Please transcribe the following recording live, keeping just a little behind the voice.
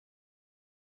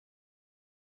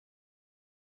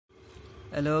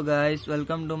Hello guys,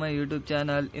 welcome to my YouTube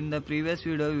channel. In the previous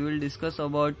video we will discuss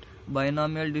about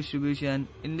binomial distribution.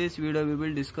 In this video we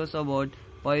will discuss about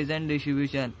Poisson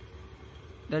distribution.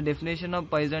 The definition of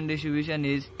Poisson distribution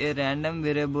is a random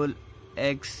variable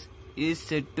x is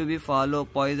said to be follow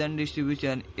Poisson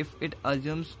distribution if it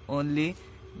assumes only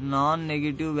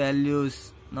non-negative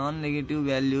values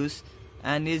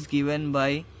and is given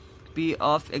by p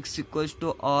of x equals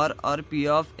to r or p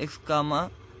of x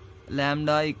comma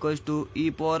lambda equals to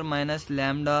e power minus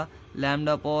lambda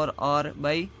power r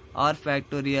by r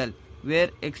factorial, where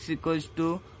x equals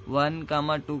to 1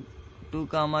 comma 2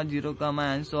 comma 0 comma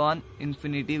and so on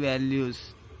infinity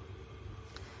values.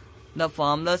 The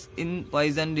formulas in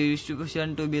Poisson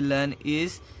distribution to be learned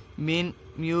is mean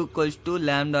mu equals to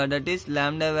lambda, that is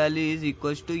lambda value is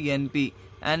equals to np,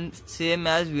 and same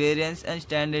as variance and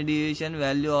standard deviation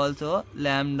value also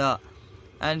lambda,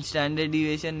 and standard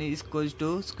deviation is equals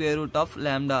to square root of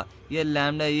lambda. Here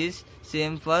lambda is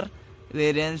same for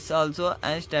variance also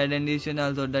and standard deviation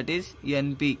also, that is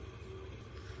np.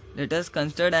 Let us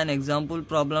consider an example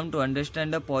problem to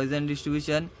understand the Poisson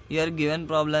distribution. Here given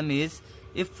problem is,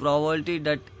 if probability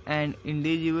that an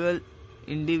individual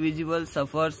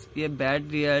suffers a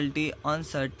bad reality on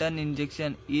certain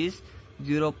injection is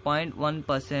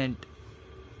 0.1%,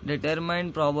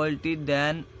 determine probability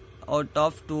then out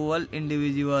of 12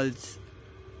 individuals.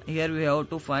 Here we have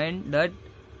to find that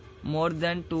more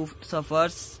than 2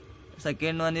 suffers,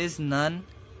 second one is none,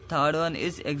 third one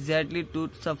is exactly 2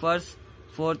 suffers,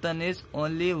 fourth one is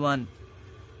only 1.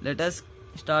 Let us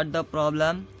start the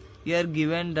problem. Here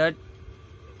given that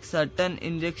certain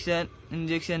injection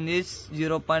is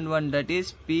 0.1, that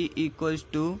is p equals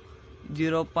to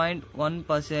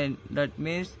 0.1%, that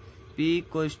means p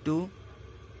equals to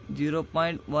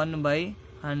 0.1 by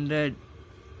 100.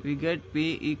 We get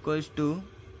p equals to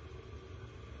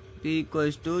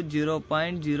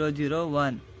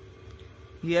 0.001.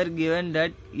 Here given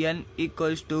that n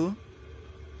equals to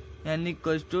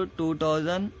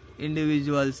 2000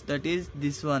 individuals, that is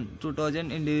this one,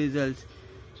 2000 individuals.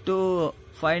 To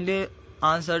find a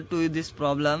answer to this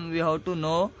problem we have to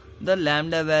know the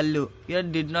lambda value. Here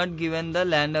did not given the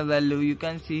lambda value, you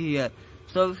can see here.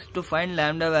 So to find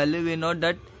lambda value we know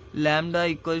that lambda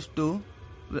equals to,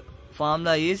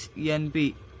 formula is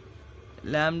np.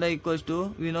 Lambda equals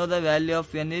to, we know the value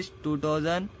of n is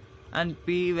 2000 and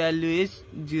p value is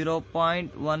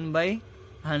 0.1 by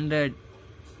 100.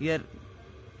 Here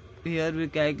we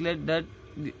calculate that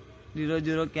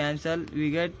 0 cancel,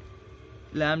 we get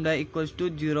lambda equals to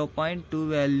 0.2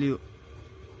 value.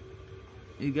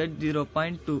 We get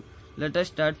 0.2. Let us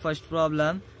start first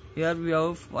problem. Here we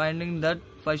are finding that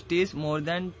first is more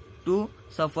than 2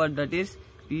 suffered, that is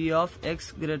p of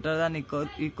x greater than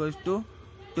equals to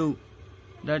 2.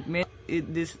 That means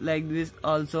this like this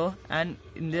also, and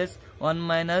in this 1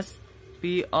 minus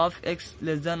p of x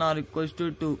less than or equals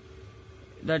to 2.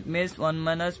 That means 1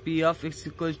 minus p of x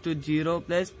equals to 0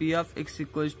 plus p of x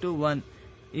equals to 1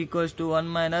 equals to 1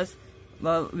 minus,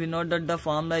 we know that the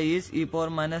formula is e power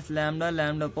minus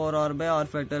lambda power r by r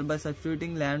factorial. By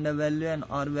substituting lambda value and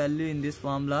r value in this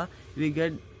formula we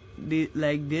get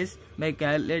like this. By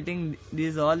calculating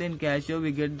these all in Casio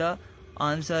we get the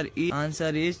answer is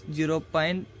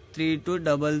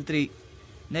 0.3233.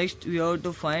 Next we have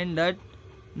to find that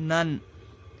none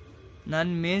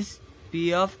means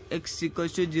p of x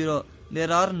equals to 0.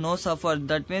 There are no suffered,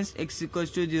 that means x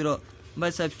equals to 0. By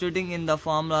substituting in the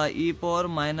formula e power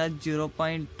minus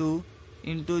 0.2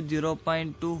 into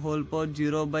 0.2 whole power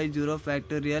 0 by 0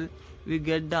 factorial, we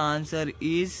get the answer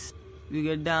is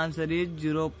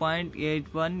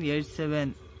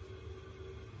 0.8187.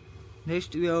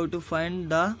 Next we have to find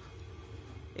the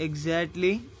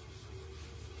exactly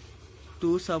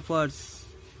 2 suffers,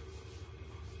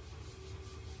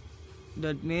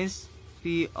 that means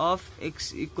p of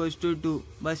x equals to 2.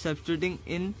 By substituting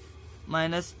in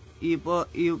minus e power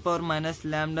minus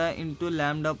lambda into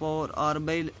lambda power r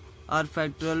by r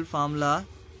factorial formula,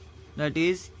 that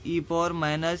is e power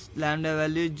minus lambda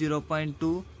value is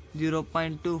 0.2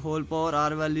 whole power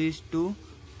r value is 2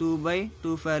 by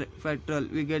 2 factorial.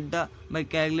 We get the, by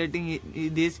calculating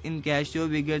this in Casio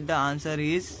we get the answer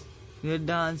is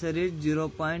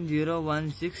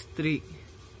 0.0163.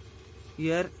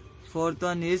 Here fourth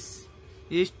one is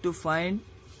to find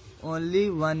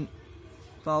only one,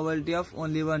 probability of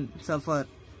only one suffer,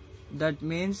 that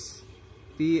means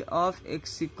p of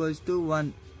x equals to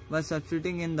 1. By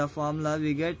substituting in the formula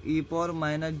we get e power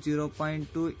minus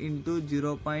 0.2 into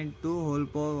 0.2 whole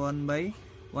power 1 by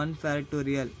 1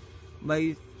 factorial.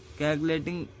 By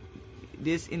calculating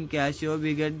this in Casio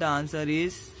we get the answer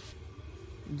is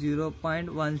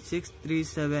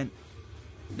 0.1637.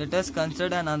 Let us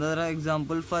consider another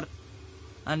example for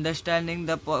understanding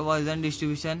the Poisson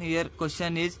distribution. Here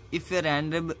question is, if a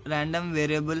random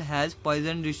variable has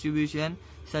Poisson distribution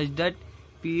such that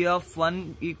P of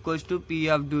 1 equals to P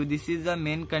of 2. This is the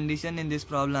main condition in this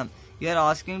problem. We are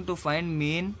asking to find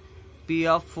mean P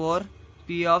of 4,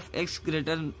 P of x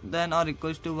greater than or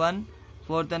equals to 1.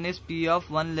 Fourth one is P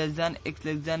of 1 less than x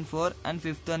less than 4, and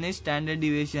fifth one is standard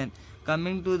deviation.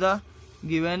 Coming to the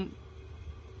given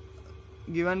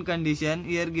condition,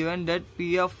 here given that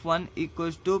P of 1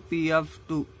 equals to P of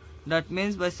 2. That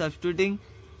means by substituting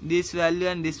this value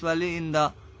and this value in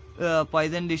the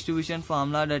Poisson distribution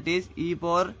formula, that is e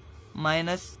power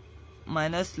minus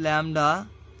lambda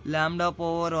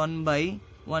power 1 by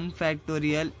 1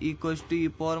 factorial equals to e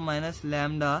power minus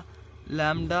lambda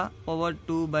power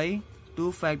 2 by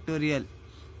 2 factorial.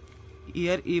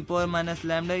 Here e power minus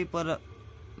lambda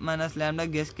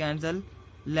gets cancelled.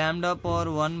 Lambda power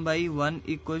 1 by 1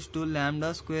 equals to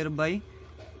lambda square by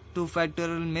 2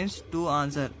 factorial means 2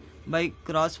 answer. By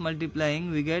cross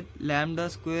multiplying we get lambda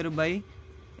square by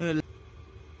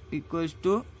equals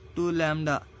to 2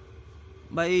 lambda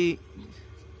by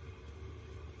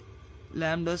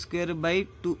lambda square by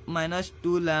 2 minus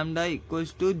 2 lambda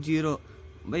equals to 0.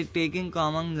 By taking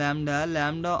common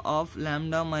lambda of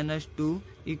lambda minus 2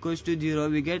 equals to 0,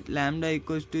 we get lambda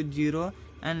equals to 0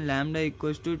 and lambda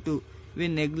equals to 2. We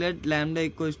neglect lambda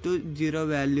equals to 0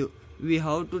 value. We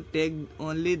have to take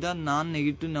only the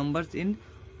non-negative numbers in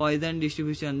Poisson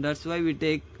distribution. That's why we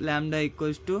take lambda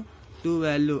equals to 2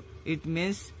 value. It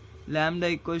means lambda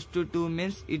equals to 2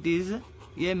 means it is a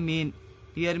mean.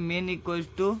 Here mean equals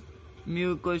to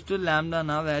mu equals to lambda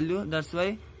na value. That's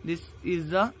why this is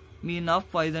the mean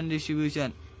of Poisson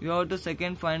distribution. We have to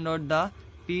second find out the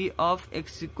P of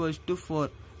x equals to 4.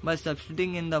 By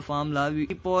substituting in the formula,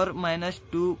 e power minus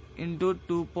 2 into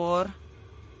 2 power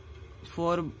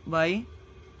 4 by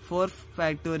 4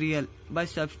 factorial. By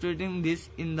substituting this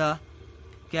in the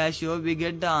Casio, we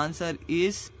get the answer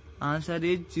is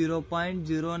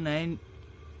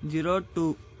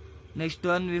 0.0902. Next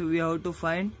one we have to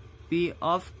find P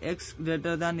of x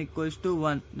greater than equals to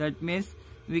 1. That means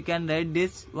we can write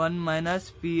this 1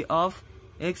 minus P of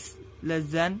x less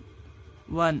than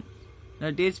 1.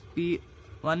 That is P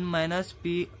 1 minus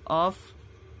P of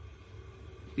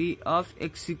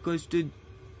x equals to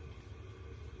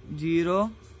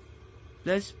 0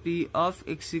 plus P of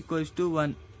x equals to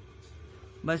 1.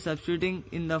 By substituting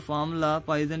in the formula,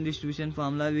 Poisson distribution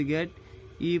formula, we get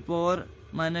e power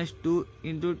minus 2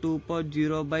 into 2 power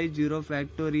 0 by 0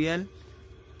 factorial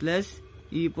plus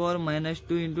e power minus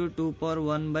 2 into 2 power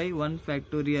 1 by 1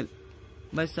 factorial.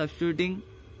 By substituting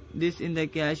this in the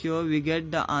Casio, we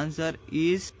get the answer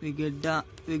is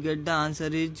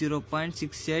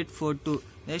 0.6842.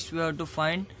 Next we have to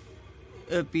find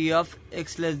P of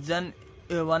x less than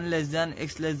 1 less than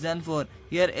x less than 4.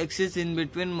 Here x is in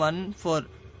between 1 4.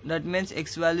 That means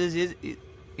x values is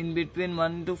in between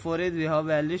 1 to 4 is we have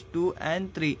values 2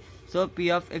 and 3. So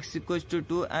P of x equals to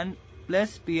 2 and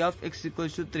plus P of x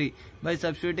equals to 3. By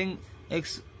substituting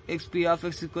P of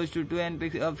x equals to 2 and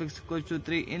P of x equals to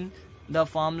 3 in the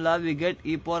formula, we get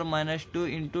e power minus 2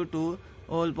 into 2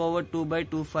 whole power 2 by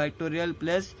 2 factorial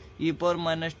plus e power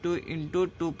minus 2 into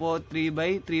 2 power 3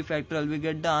 by 3 factorial. We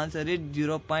get the answer is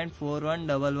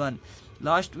 0.4111.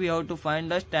 Last we have to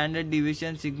find the standard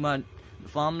deviation sigma.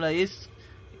 Formula is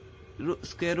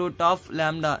square root of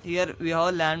lambda. Here we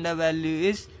have lambda value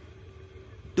is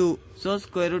 2. So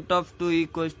square root of 2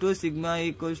 equals to sigma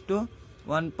equals to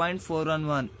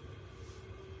 1.411.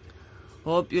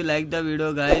 Hope you like the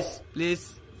video guys.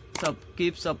 Please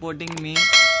keep supporting me.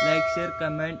 Like, share,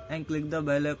 comment and click the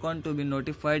bell icon to be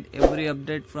notified every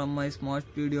update from my Smart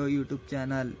Studio YouTube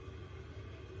channel.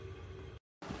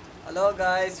 Hello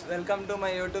guys, welcome to my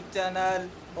YouTube channel.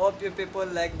 Hope you people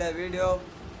like the video.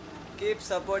 Keep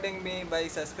supporting me by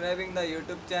subscribing the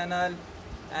YouTube channel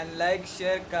and like,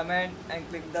 share, comment and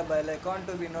click the bell icon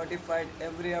to be notified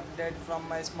every update from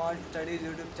my Smart Studies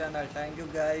YouTube channel. Thank you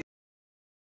guys.